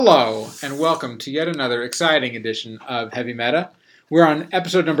Hello, and welcome to yet another exciting edition of Heavy Meta. We're on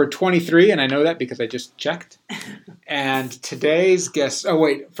episode number 23, and I know that because I just checked. And today's guest... Oh,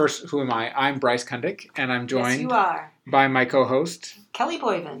 wait. First, who am I? I'm Bryce Kundick, and I'm joined Yes, you are. by my co-host, Kelly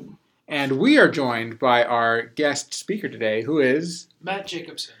Boyven. And we are joined by our guest speaker today, who is... Matt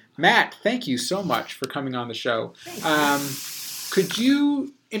Jacobson. Matt, thank you so much for coming on the show. Could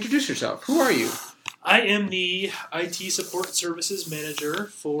you introduce yourself? Who are you? I am the IT Support Services Manager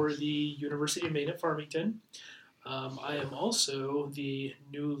for the University of Maine at Farmington. I am also the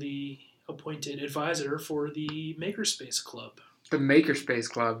newly appointed advisor for the Makerspace Club. The Makerspace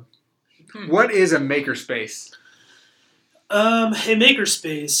Club. What is a makerspace? A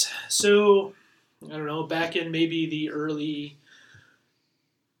makerspace. So, I don't know, back in maybe the early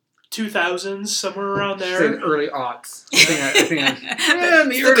 2000s, somewhere around there. Said early aughts. I think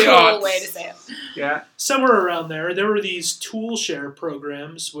the early aughts. Way to say it. Yeah. Somewhere around there were these tool share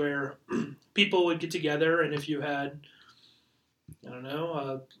programs where people would get together, and if you had, I don't know,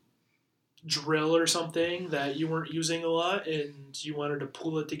 a drill or something that you weren't using a lot and you wanted to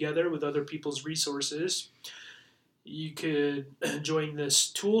pool it together with other people's resources, you could join this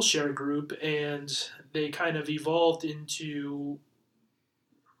tool share group, and they kind of evolved into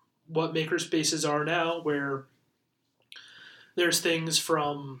what makerspaces are now, where there's things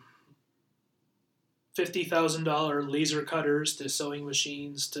from $50,000 laser cutters to sewing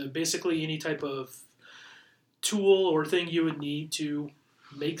machines to basically any type of tool or thing you would need to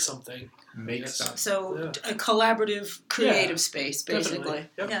make something. Make stuff. So a collaborative, creative space, basically.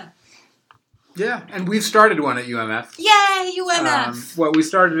 Yep. Yeah. Yeah, and we've started one at UMF. Yay, UMF! We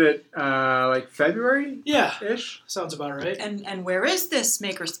started it like February-ish. Yeah, sounds about right. And where is this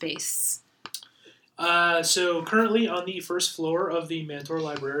makerspace? So currently on the first floor of the Mantor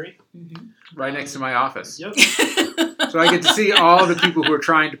Library. Mm-hmm. Right next to my office. Yep. So I get to see all the people who are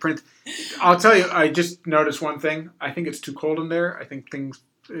trying to print. I'll tell you, I just noticed one thing. I think it's too cold in there. I think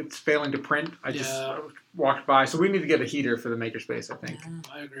it's failing to print. I just walked by. So we need to get a heater for the makerspace, I think.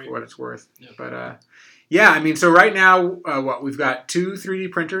 I agree. For what it's worth. Yep. But yeah, I mean, so right now, we've got 2 3D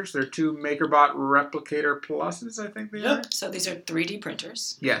printers. They're 2 MakerBot Replicator Pluses, I think they are. So these are 3D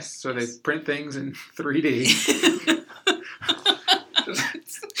printers. Yes, so they print things in 3D.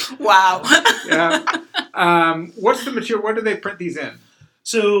 Wow. Yeah. What's the material? What do they print these in?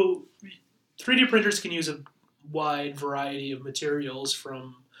 So 3D printers can use a wide variety of materials,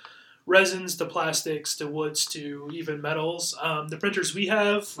 from resins to plastics to woods to even metals. The printers we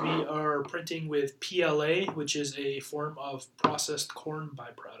are printing with PLA, which is a form of processed corn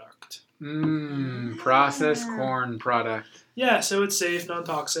byproduct. Processed corn product. Yeah, so it's safe,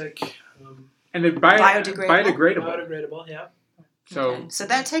 non-toxic. And it's biodegradable. Biodegradable, yeah. So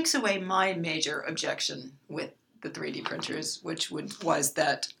that takes away my major objection with the 3D printers, which was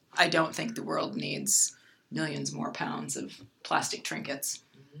that I don't think the world needs millions more pounds of plastic trinkets.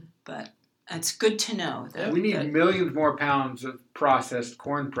 Mm-hmm. But it's good to know that we need millions more pounds of processed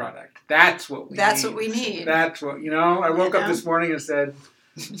corn product. That's what we need. That's what we need. That's what, I woke up this morning and said,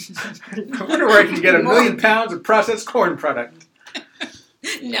 I wonder where I can get 1 million pounds of processed corn product.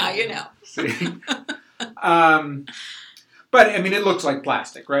 Now you know. See? But, I mean, it looks like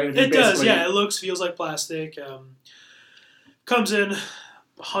plastic, right? I mean, it does, yeah. It feels like plastic. Comes in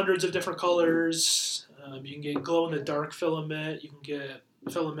hundreds of different colors. You can get glow-in-the-dark filament. You can get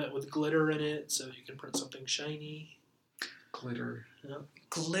filament with glitter in it, so you can print something shiny. Glitter. Yeah.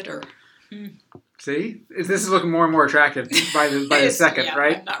 Glitter. See? This is looking more and more attractive by the second,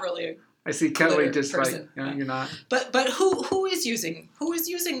 right? I'm not really I see Kelly just person. You're not. But who is using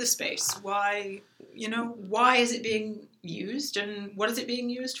the space? Why is it being used, and what is it being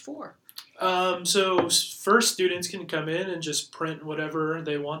used for? So first, students can come in and just print whatever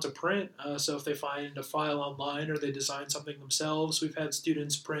they want to print. So if they find a file online or they design something themselves, we've had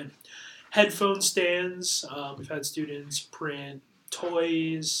students print headphone stands. We've had students print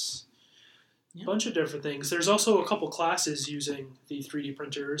toys. A bunch of different things. There's also a couple classes using the 3D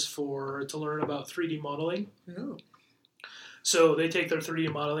printers to learn about 3D modeling. Ooh. So they take their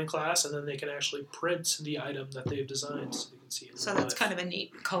 3D modeling class, and then they can actually print the item that they've designed, so they can see it. So that's kind of a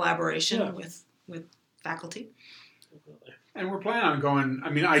neat collaboration with faculty. Definitely. And we're planning on going. I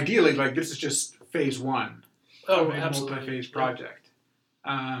mean, ideally, this is just phase 1. Oh, of a absolutely. multi-phase project.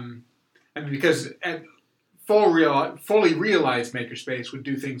 And because fully realized makerspace would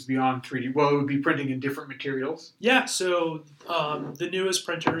do things beyond 3D. Well, it would be printing in different materials. Yeah, so the newest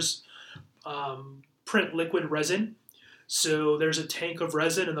printers print liquid resin. So there's a tank of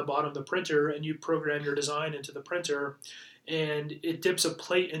resin in the bottom of the printer, and you program your design into the printer, and it dips a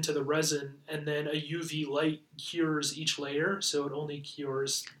plate into the resin, and then a UV light cures each layer, so it only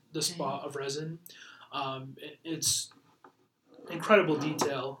cures the spot of resin. It's incredible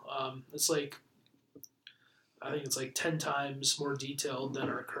detail. It's like, I think it's like 10 times more detailed than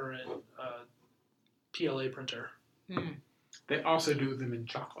our current PLA printer. They also do them in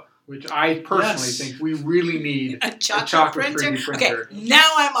chocolate, which I personally think we really need a chocolate 3D printer. Okay,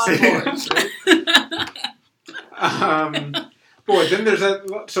 now I'm on board. Boy, then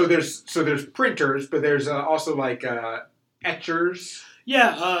there's printers, but there's also like etchers.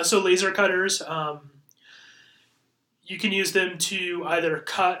 Yeah, so laser cutters. You can use them to either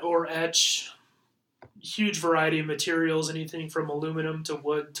cut or etch huge variety of materials, anything from aluminum to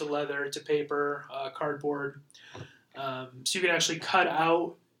wood to leather to paper, cardboard. So you can actually cut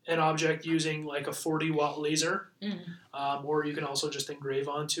out an object using like a 40-watt laser, or you can also just engrave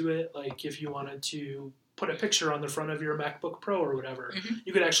onto it. Like if you wanted to put a picture on the front of your MacBook Pro or whatever,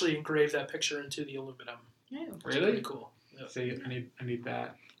 you could actually engrave that picture into the aluminum. Yeah, really pretty cool. Yep. See, I need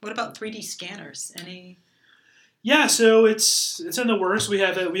that. What about 3D scanners? Any? Yeah, so it's in the works. We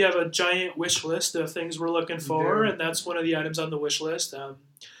have a giant wish list of things we're looking for, and that's one of the items on the wish list.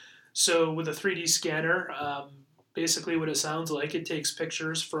 So with a 3D scanner, basically what it sounds like, it takes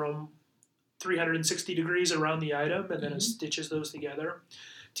pictures from 360 degrees around the item, and then it stitches those together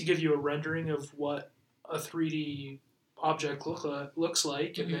to give you a rendering of what a 3D object looks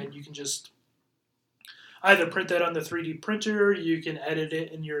like, and then you can just either print that on the 3D printer, you can edit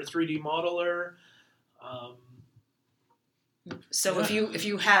it in your 3D modeler. So if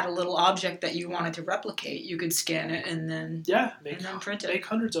you had a little object that you wanted to replicate, you could scan it and then print it. Make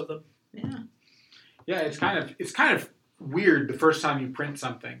hundreds of them. Yeah, it's kind of weird the first time you print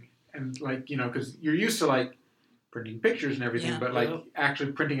something, and like because you're used to like printing pictures and everything, but like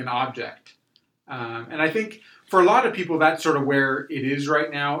actually printing an object. And I think for a lot of people that's sort of where it is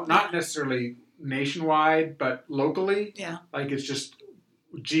right now. Not necessarily nationwide, but locally. Yeah, like it's just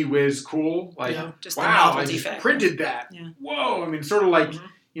gee whiz cool. Like just wow, I just printed that. Yeah. Whoa, I mean, sort of like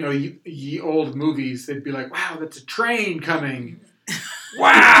ye old movies. They'd be like, wow, that's a train coming.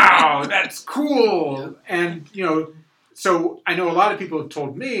 Wow, that's cool. And, so I know a lot of people have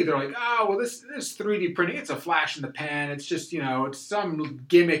told me, they're like, oh, well, this 3D printing, it's a flash in the pan. It's just, it's some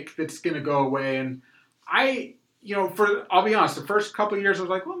gimmick that's going to go away. And I'll be honest, the first couple of years I was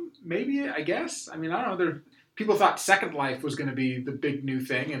like, well, maybe, I guess. I mean, I don't know. People thought Second Life was going to be the big new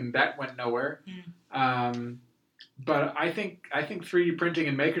thing, and that went nowhere. But I think 3D printing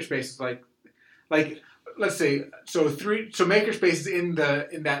in Makerspace is like let's say so Makerspace is in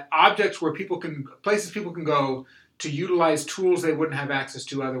that objects where places people can go to utilize tools they wouldn't have access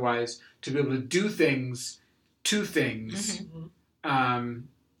to otherwise, to be able to do things to things.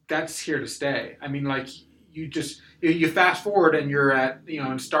 That's here to stay. I mean, like you fast forward and you're at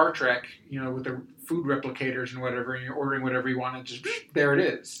in Star Trek, with the food replicators and whatever, and you're ordering whatever you want, and just there it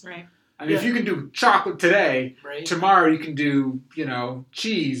is. Right. I mean, if you can do chocolate today, tomorrow you can do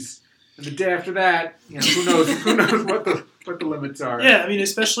cheese. And the day after that, who knows what the limits are. Yeah, I mean,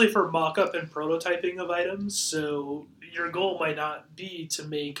 especially for mock-up and prototyping of items. So your goal might not be to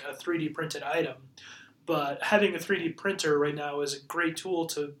make a 3D printed item, but having a 3D printer right now is a great tool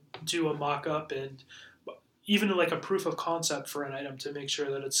to do a mock-up and even like a proof of concept for an item to make sure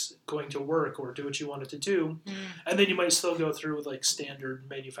that it's going to work or do what you want it to do. And then you might still go through with like standard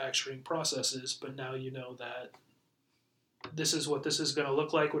manufacturing processes, but now you know that this is what this is going to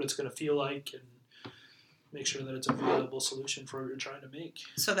look like, what it's going to feel like, and make sure that it's a viable solution for what you're trying to make.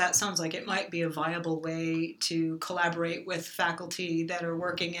 So that sounds like it might be a viable way to collaborate with faculty that are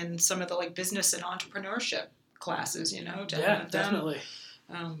working in some of the like business and entrepreneurship classes, to have them, definitely.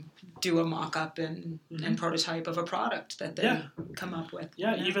 Do a mock-up and prototype of a product that they come up with.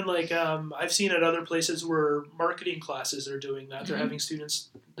 Yeah, even like I've seen at other places where marketing classes are doing that. They're having students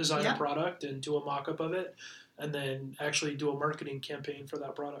design a product and do a mock-up of it, and then actually do a marketing campaign for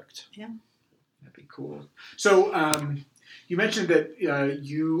that product. Yeah. That'd be cool. So you mentioned that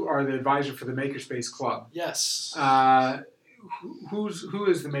you are the advisor for the Makerspace Club. Yes. Who is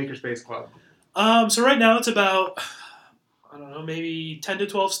the Makerspace Club? So right now it's about, I don't know, maybe 10 to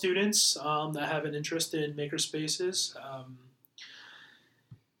 12 students that have an interest in makerspaces.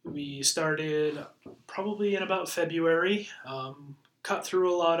 We started probably in about February. Cut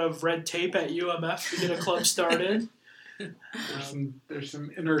through a lot of red tape at UMF to get a club started. There's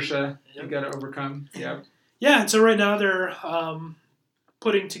some inertia you got to overcome. Yeah. Yeah, and so right now they're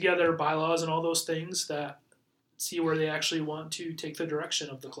putting together bylaws and all those things that see where they actually want to take the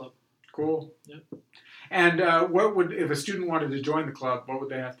direction of the club. Cool. Yep. And if a student wanted to join the club, what would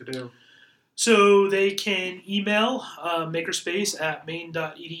they have to do? So they can email makerspace at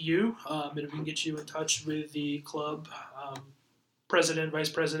maine.edu, and we can get you in touch with the club president, vice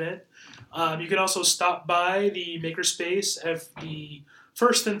president. You can also stop by the Makerspace at the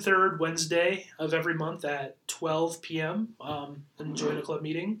first and third Wednesday of every month at 12 p.m. And join a club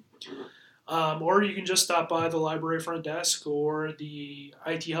meeting. Or you can just stop by the library front desk or the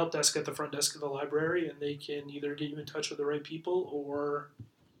IT help desk at the front desk of the library, and they can either get you in touch with the right people or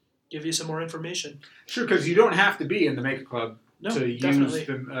give you some more information. Sure, because you don't have to be in the Maker Club to definitely. use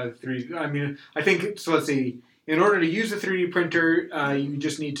the 3D. I mean, I think, so let's see, in order to use a 3D printer, you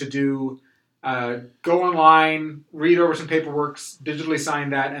just need to do, go online, read over some paperwork, digitally sign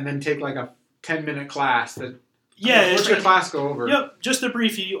that, and then take like a 10-minute class that. Yeah, what's the class go over? Yep, just a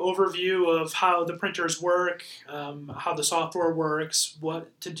brief overview of how the printers work, how the software works,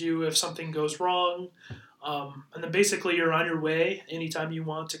 what to do if something goes wrong, and then basically you're on your way. Anytime you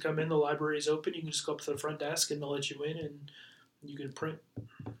want to come in, the library is open. You can just go up to the front desk and they'll let you in and you can print.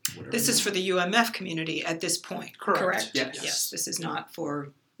 This is for the UMF community at this point, correct? Yes. This is not for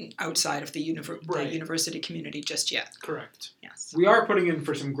outside of the university community just yet. Correct. Yes. We are putting in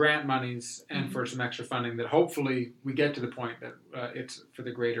for some grant monies and for some extra funding that hopefully we get to the point that it's for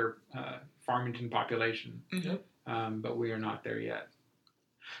the greater Farmington population. Mm-hmm. But we are not there yet.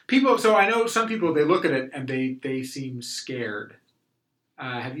 So I know some people, they look at it and they seem scared.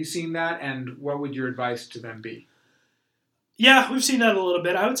 Have you seen that? And what would your advice to them be? Yeah, we've seen that a little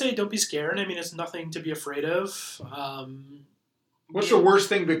bit. I would say don't be scared. I mean, it's nothing to be afraid of. What's the worst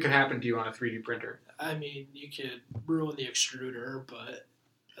thing that could happen to you on a 3D printer? I mean, you could ruin the extruder, but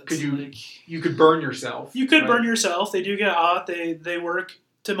you could burn yourself. You could burn yourself. They do get hot. They work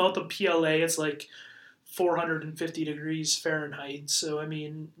to melt the PLA. It's like 450 degrees Fahrenheit. So I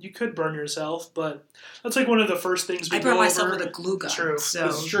mean, you could burn yourself, but that's like one of the first things we go over. I burn myself with a glue gun. True. So,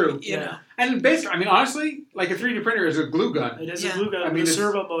 it's true. You know. And basically, I mean, honestly, like a 3D printer is a glue gun. It is a glue gun. I mean, a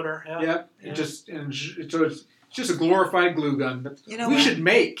servo motor. Yeah. So it's just a glorified glue gun. But we should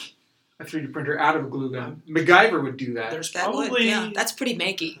make a 3D printer out of a glue gun. MacGyver would do that. There's probably that's pretty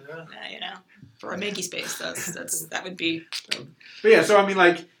makey. Yeah. For a makey space, that would be. But yeah, so I mean,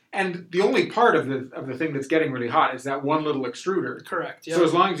 like, and the only part of the thing that's getting really hot is that one little extruder. Correct. Yeah. So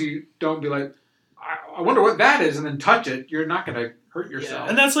as long as you don't be like, I wonder what that is, and then touch it, you're not going to hurt yourself. Yeah.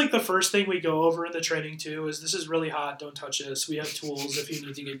 And that's like the first thing we go over in the training too. Is this is really hot? Don't touch this. We have tools if you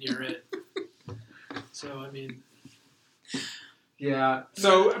need to get near it. So, I mean... Yeah.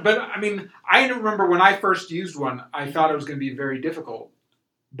 So, but, I mean, I remember when I first used one, I thought it was going to be very difficult.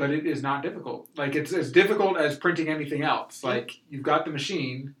 But it is not difficult. Like, it's as difficult as printing anything else. Like, you've got the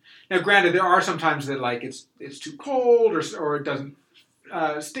machine. Now, granted, there are some times that, like, it's too cold or it doesn't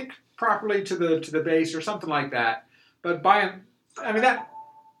stick properly to the base or something like that. But that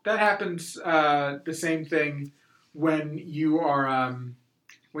happens the same thing when you are...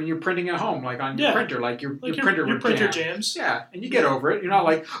 when you're printing at home, like on your printer, like your printer would printer jam. jams. Yeah, and you get over it. You're not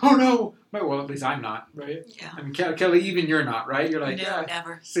like, oh no. Well, at least I'm not. Right. Yeah. I mean, Kelly, even you're not, right? You're like, no,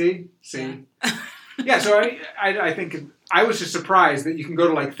 never. See. Yeah. So I think I was just surprised that you can go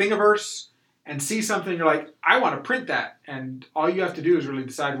to like Thingiverse and see something. You're like, I want to print that, and all you have to do is really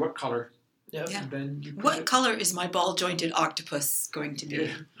decide what color. Yep. Yeah. And then you what color is my ball-jointed octopus going to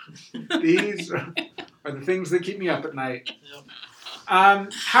be? These are the things that keep me up at night. Yep.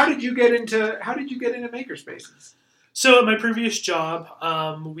 How did you get into Makerspaces? So at my previous job,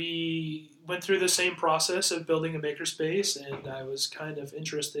 we went through the same process of building a makerspace, and I was kind of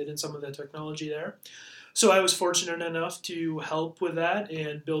interested in some of the technology there. So I was fortunate enough to help with that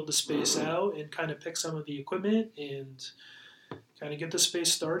and build the space out and kind of pick some of the equipment and kind of get the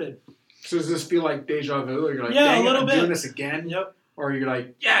space started. So does this feel like deja vu? Or you're like, yeah, dang a little I'm bit. doing this again? Yep. Or you're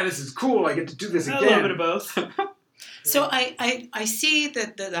like, yeah, this is cool. I get to do this again. A little bit of both. So I see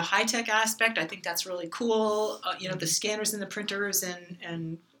the high-tech aspect. I think that's really cool. The scanners and the printers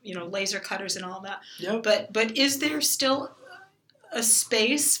and laser cutters and all that. Yep. But is there still a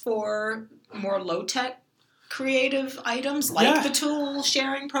space for more low-tech creative items like the tool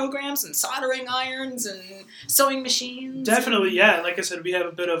sharing programs and soldering irons and sewing machines? Definitely, yeah. Like I said, we have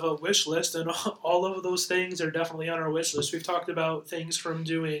a bit of a wish list, and all of those things are definitely on our wish list. We've talked about things from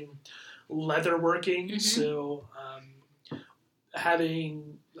doing leather working, so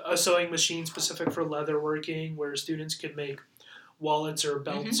having a sewing machine specific for leather working where students can make wallets or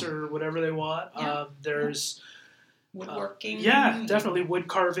belts or whatever they want. Yeah. There's woodworking. definitely wood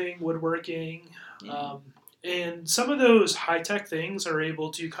carving, woodworking. Yeah. And some of those high-tech things are able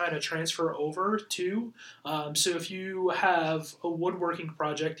to kind of transfer over too. So if you have a woodworking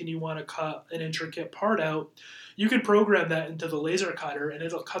project and you want to cut an intricate part out, you can program that into the laser cutter and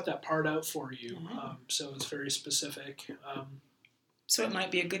it'll cut that part out for you. So it's very specific. So it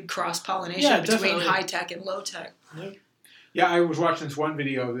might be a good cross-pollination Yeah, between definitely. high-tech and low-tech. Yeah, I was watching this one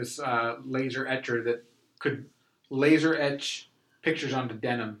video of this laser etcher that could laser etch pictures onto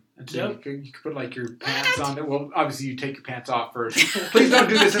denim. And so Yep. you could put like your pants on it. Well, obviously you take your pants off first. Please don't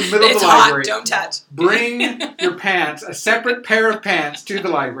do this in the middle It's of the hot. library. Don't touch. Bring your pants, a separate pair of pants, to the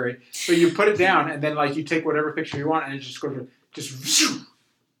library. So you put it down, and then like you take whatever picture you want, and it just goes just.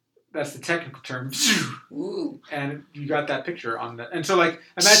 That's the technical term. Ooh. And you got that picture on that. And so like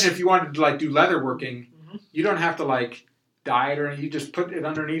imagine if you wanted to like do leather working, you don't have to like dye it or anything. You just put it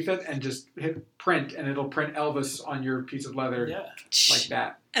underneath it and just hit print, and it'll print Elvis on your piece of leather like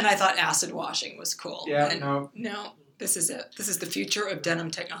that. And I thought acid washing was cool. Yeah, And no. This is it. This is the future of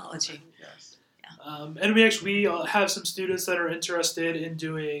denim technology. Yes. And we have some students that are interested in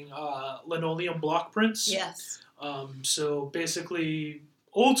doing linoleum block prints. Yes. So basically,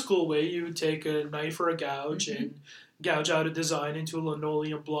 old school way, you would take a knife or a gouge and gouge out a design into a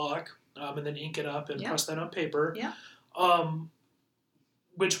linoleum block, and then ink it up and press that on paper. Yeah.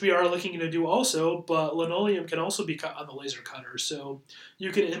 Which we are looking to do also, but linoleum can also be cut on the laser cutter. So you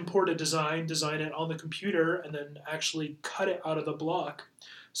can import a design it on the computer, and then actually cut it out of the block,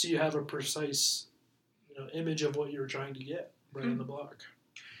 so you have a precise, image of what you're trying to get right in the block.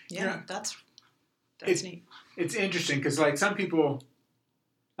 Yeah, that's neat. It's interesting because like some people,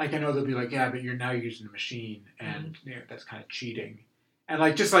 like I know they'll be like, yeah, but you're now using a machine, and that's kind of cheating. And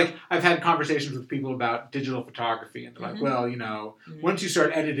like just like I've had conversations with people about digital photography, and they're like, well, once you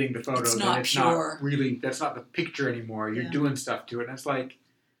start editing the photo, then it's not really, that's not the picture anymore. You're doing stuff to it, and it's like,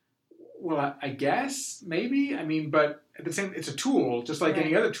 well, I guess maybe. I mean, but at the same, it's a tool, just like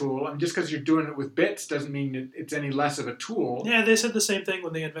any other tool. I mean, just because you're doing it with bits doesn't mean it's any less of a tool. Yeah, they said the same thing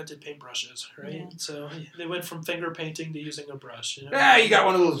when they invented paintbrushes, right? Yeah. So they went from finger painting to using a brush. You got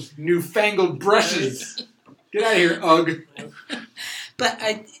one of those newfangled brushes. Get out of here, ugh. But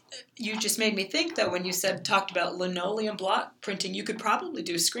you just made me think, though, when you talked about linoleum block printing, you could probably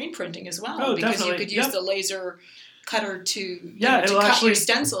do screen printing as well. Oh, because definitely. you could use the laser cutter to, it'll cut actually, your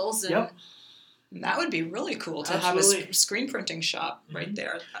stencils. And Yep. that would be really cool to Absolutely. have a screen printing shop right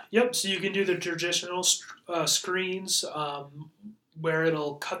there. Yep, so you can do the traditional screens where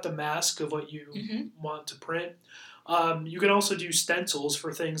it'll cut the mask of what you want to print. You can also do stencils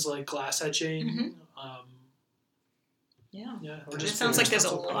for things like glass etching. Or It just sounds like there's a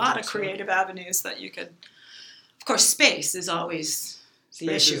stencil lot of projects, creative avenues that you could. Of course, space is always the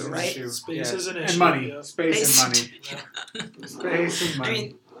Space issue, is an right? issue. Space is an issue. And money. Yeah. Space and money. Space and money. I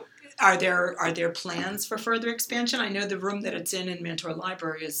mean, are there plans for further expansion? I know the room that it's in Mentor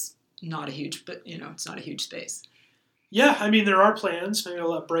Library is not a huge, but it's not a huge space. Yeah, I mean there are plans. Maybe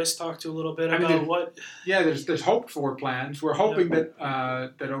I'll let Bryce talk to a little bit about what. Yeah, there's hoped for plans. We're hoping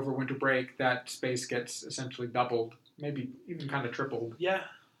that over winter break that space gets essentially doubled, maybe even kind of tripled. Yeah.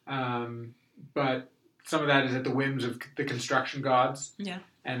 But some of that is at the whims of the construction gods. Yeah.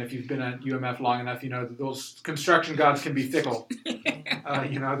 And if you've been at UMF long enough, you know that those construction gods can be fickle.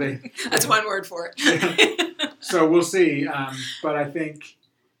 They. That's one word for it. So we'll see. But I think,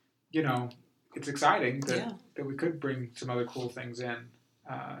 it's exciting that we could bring some other cool things in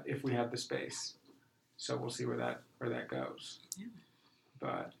if we have the space. So we'll see where that goes. Yeah.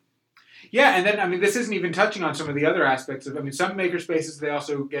 But yeah, and then this isn't even touching on some of the other aspects of. Some maker spaces they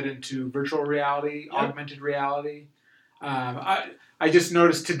also get into virtual reality, augmented reality. I just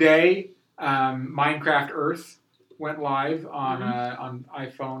noticed today Minecraft Earth went live on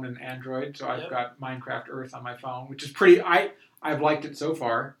iPhone and Android, so I've got Minecraft Earth on my phone, which is pretty. I've liked it so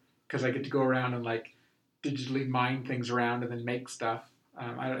far because I get to go around and digitally mine things around and then make stuff.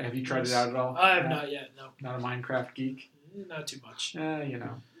 Have you tried it out at all? I have not yet. No. Not a Minecraft geek. Not too much.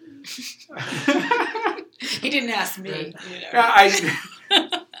 He didn't ask me.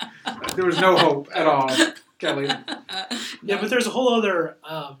 There was no hope at all, Kelly. Yeah, but there's a whole other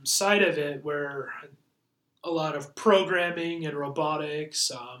side of it where a lot of programming and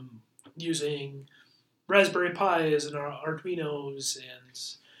robotics, using Raspberry Pis and Arduinos, and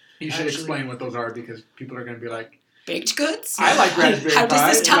you should explain what those are because people are going to be like, baked goods? I like Raspberry Pi. How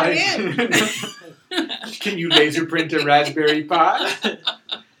does this tie in? Can you laser print a Raspberry Pi?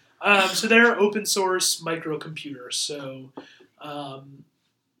 So they're open source microcomputers. So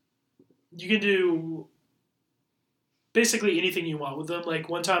you can do basically anything you want with them. Like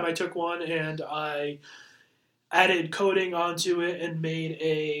one time I took one and I added coding onto it and made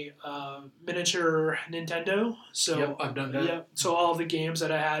a miniature Nintendo. So Yep, I've done that. yeah, so all of the games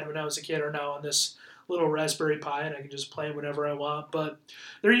that I had when I was a kid are now on this little Raspberry Pi, and I can just play whenever I want. But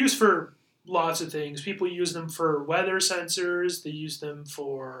they're used for lots of things. People use them for weather sensors. They use them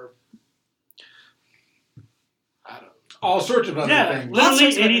for All sorts of other things. literally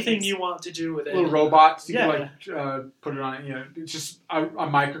sorts of anything things. you want to do with it. Little robots, you Yeah. can put it on. It's just a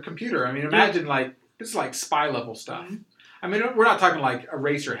microcomputer. I mean, imagine this is like spy level stuff. Mhm. I mean, we're not talking like a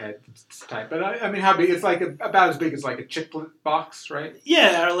Eraserhead type, but I mean, how big? It's like about as big as like a chiclet box, right?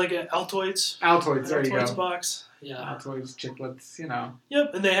 Yeah, or like an Altoids. Altoids, there you Altoids go. box. Yeah. Altoids, chiclets,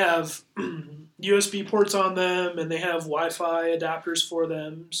 Yep, and they have USB ports on them, and they have Wi-Fi adapters for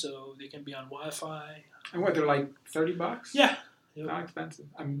them, so they can be on Wi-Fi. And what, they're like $30? Yeah. Yep. Not expensive.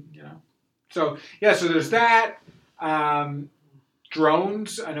 So, yeah, so there's that.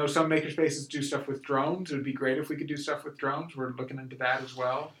 Drones. I know some makerspaces do stuff with drones. It would be great if we could do stuff with drones. We're looking into that as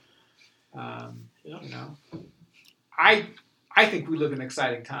well. I think we live in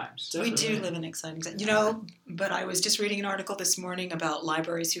exciting times. We do live in exciting times. But I was just reading an article this morning about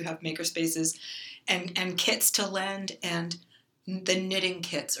libraries who have makerspaces and kits to lend, and the knitting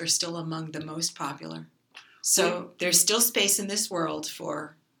kits are still among the most popular. So there's still space in this world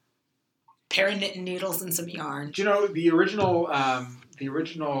for a pair of knitting needles and some yarn. Do you know the original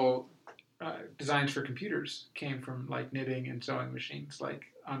designs for computers came from like knitting and sewing machines, like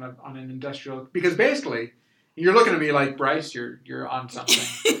on an industrial? Because basically, you're looking at me like, Bryce, you're on something.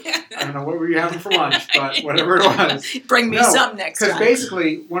 I don't know what were you having for lunch, but whatever it was. Bring me some next time. Because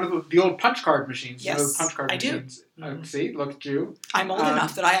basically, one of the old punch card machines. Yes, you know, the punch card I do. machines. See, look at you. I'm old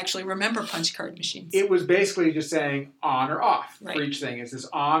enough that I actually remember punch card machines. It was basically just saying on or off for Right. each thing. Is this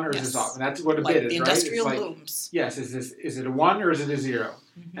on or is this Yes. off? And that's what a Like bit is, the right? industrial It's like, looms. yes, is it a 1 or is it a 0?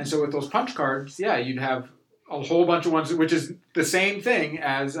 Mhm. And so with those punch cards, yeah, you'd have a whole bunch of ones, which is the same thing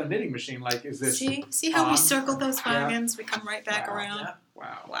as a knitting machine. Like, is this See how we on? circle those Yeah. wagons? We come right back Wow. around. Yeah.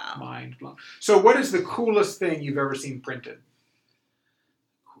 wow, Wow. mind blown. So what is the coolest thing you've ever seen printed?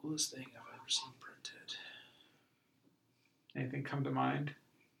 Coolest thing I've ever seen printed. Anything come to mind?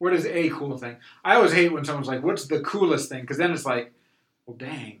 What is a cool thing? I always hate when someone's like, "What's the coolest thing?" Because then it's like, "Well,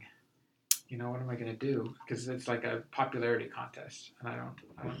 dang, what am I going to do?" Because it's like a popularity contest, and I don't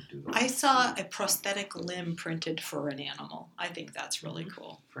do that. I saw a prosthetic limb printed for an animal. I think that's really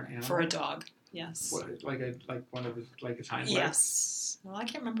cool. For an animal. For a dog. Yes. What, like one of his hind legs. Yes. Well, I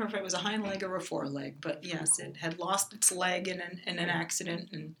can't remember if it was a hind leg or a foreleg, but yes, it had lost its leg in an accident,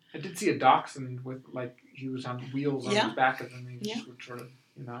 and I did see a dachshund with he was on wheels on Yeah. his back of them. He Yeah. just would sort of,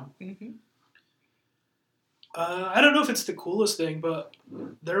 mhm. I don't know if it's the coolest thing, but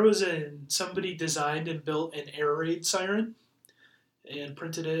there was somebody designed and built an air raid siren and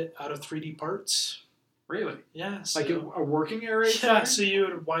printed it out of 3D parts. Really, Yeah. So, like a working area. yeah, so you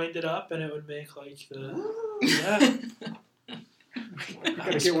would wind it up and it would make like the... Yeah. We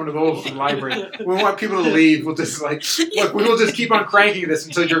gotta get one of those from the library. We want people to leave. We'll just look. We will just keep on cranking this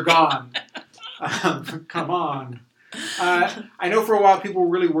until you're gone. Come on. I know for a while people were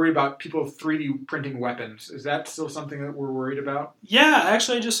really worried about people 3D printing weapons. Is that still something that we're worried about? Yeah,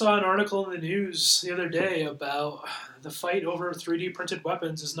 actually, I just saw an article in the news the other day about the fight over 3D printed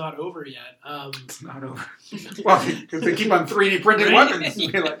weapons is not over yet. It's not over. Well, because they keep on 3D printing Right? weapons.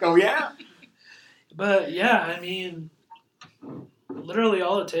 You're like, oh yeah. But yeah, I mean, literally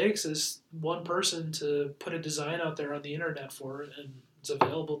all it takes is one person to put a design out there on the internet for it, and it's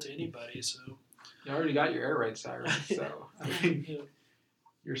available to anybody. So You already got your air raid siren, so I mean, you know,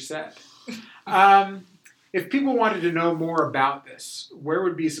 you're set. If people wanted to know more about this, where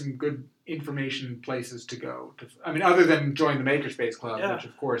would be some good information places to go? Other than join the Makerspace Club, Yeah. which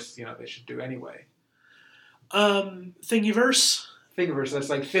of course they should do anyway. Thingiverse. Thingiverse, that's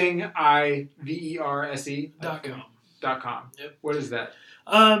like Thingiverse .com. Yep. What is that?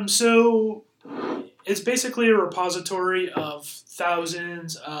 So it's basically a repository of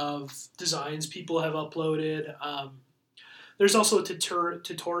thousands of designs people have uploaded. There's also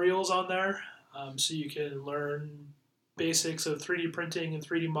tutorials on there, so you can learn basics of 3D printing and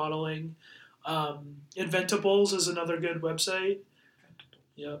 3D modeling. Inventables is another good website.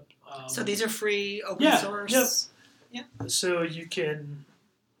 Yep. So these are free, open source. Yep. So you can...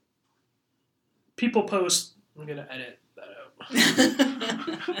 People post... I'm going to edit that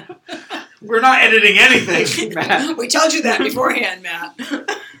out. We're not editing anything, Matt. We told you that beforehand, Matt.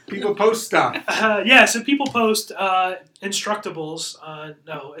 People post stuff. So people post Instructables.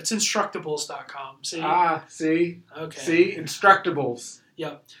 No, it's Instructables.com. See? See? Okay. See? Instructables.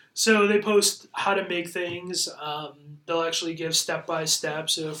 Yep. So they post how to make things. They'll actually give step-by-step.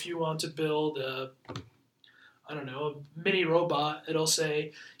 So if you want to build a I don't know, a mini robot. It'll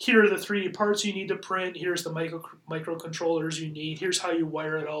say, here are the 3D parts you need to print. Here's the microcontrollers you need. Here's how you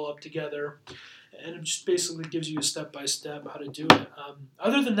wire it all up together. And it just basically gives you a step-by-step how to do it.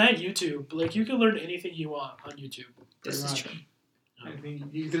 Other than that, YouTube. Like, you can learn anything you want on YouTube. This is true. I mean,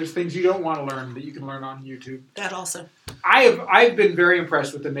 there's things you don't want to learn that you can learn on YouTube. That also. I've been very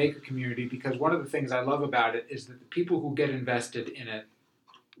impressed with the maker community because one of the things I love about it is that the people who get invested in it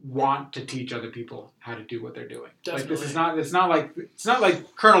want to teach other people how to do what they're doing. Definitely. Like this is not it's not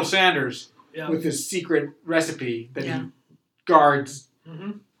like Colonel Sanders Yeah. with his secret recipe that Yeah. he guards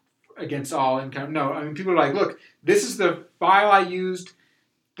Mm-hmm. against all income. No, I mean people are like, look, this is the file I used.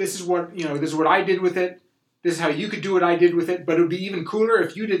 This is what this is what I did with it. This is how you could do what I did with it, but it would be even cooler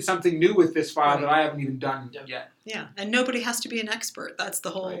if you did something new with this file that I haven't even done yet. Yeah, and nobody has to be an expert. That's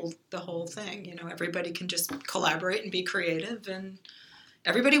the whole Right. the whole thing. Everybody can just collaborate and be creative, and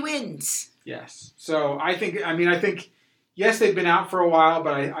everybody wins. Yes. So I think yes, they've been out for a while,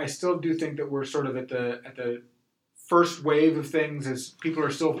 but I still do think that we're sort of at the first wave of things as people are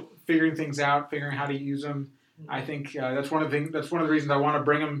still figuring things out, figuring how to use them. I think that's one of the reasons I want to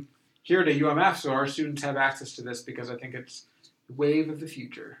bring them here to UMF so our students have access to this because I think it's the wave of the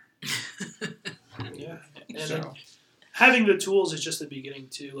future. Yeah. And So having the tools is just the beginning,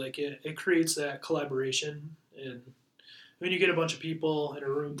 too. Like, it creates that collaboration. And when you get a bunch of people in a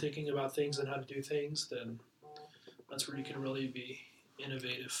room thinking about things and how to do things, then that's where you can really be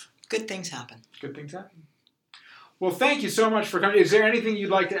innovative. Good things happen. good things happen. Well, thank you so much for coming. Is there anything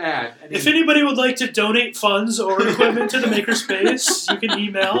you'd like to add? If anybody would like to donate funds or equipment to the Makerspace, you can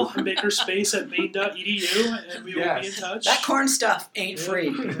email makerspace@maine.edu and we will be in touch. That corn stuff ain't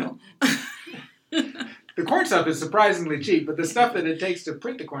free. The corn stuff is surprisingly cheap, but the stuff that it takes to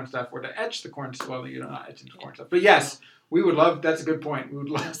print the corn stuff or to etch the corn stuff, well, you're not etching the corn stuff. But yes, we would love, that's a good point. We would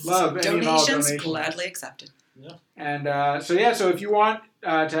love any and all donations. Gladly accepted. And so if you want to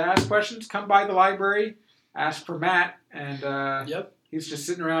ask questions, come by the library, ask for Matt, and he's just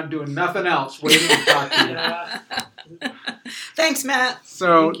sitting around doing nothing else, waiting to talk to you. Yeah. Thanks, Matt.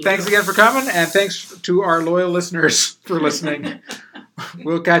 So thanks again for coming, and thanks to our loyal listeners for listening.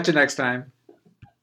 We'll catch you next time.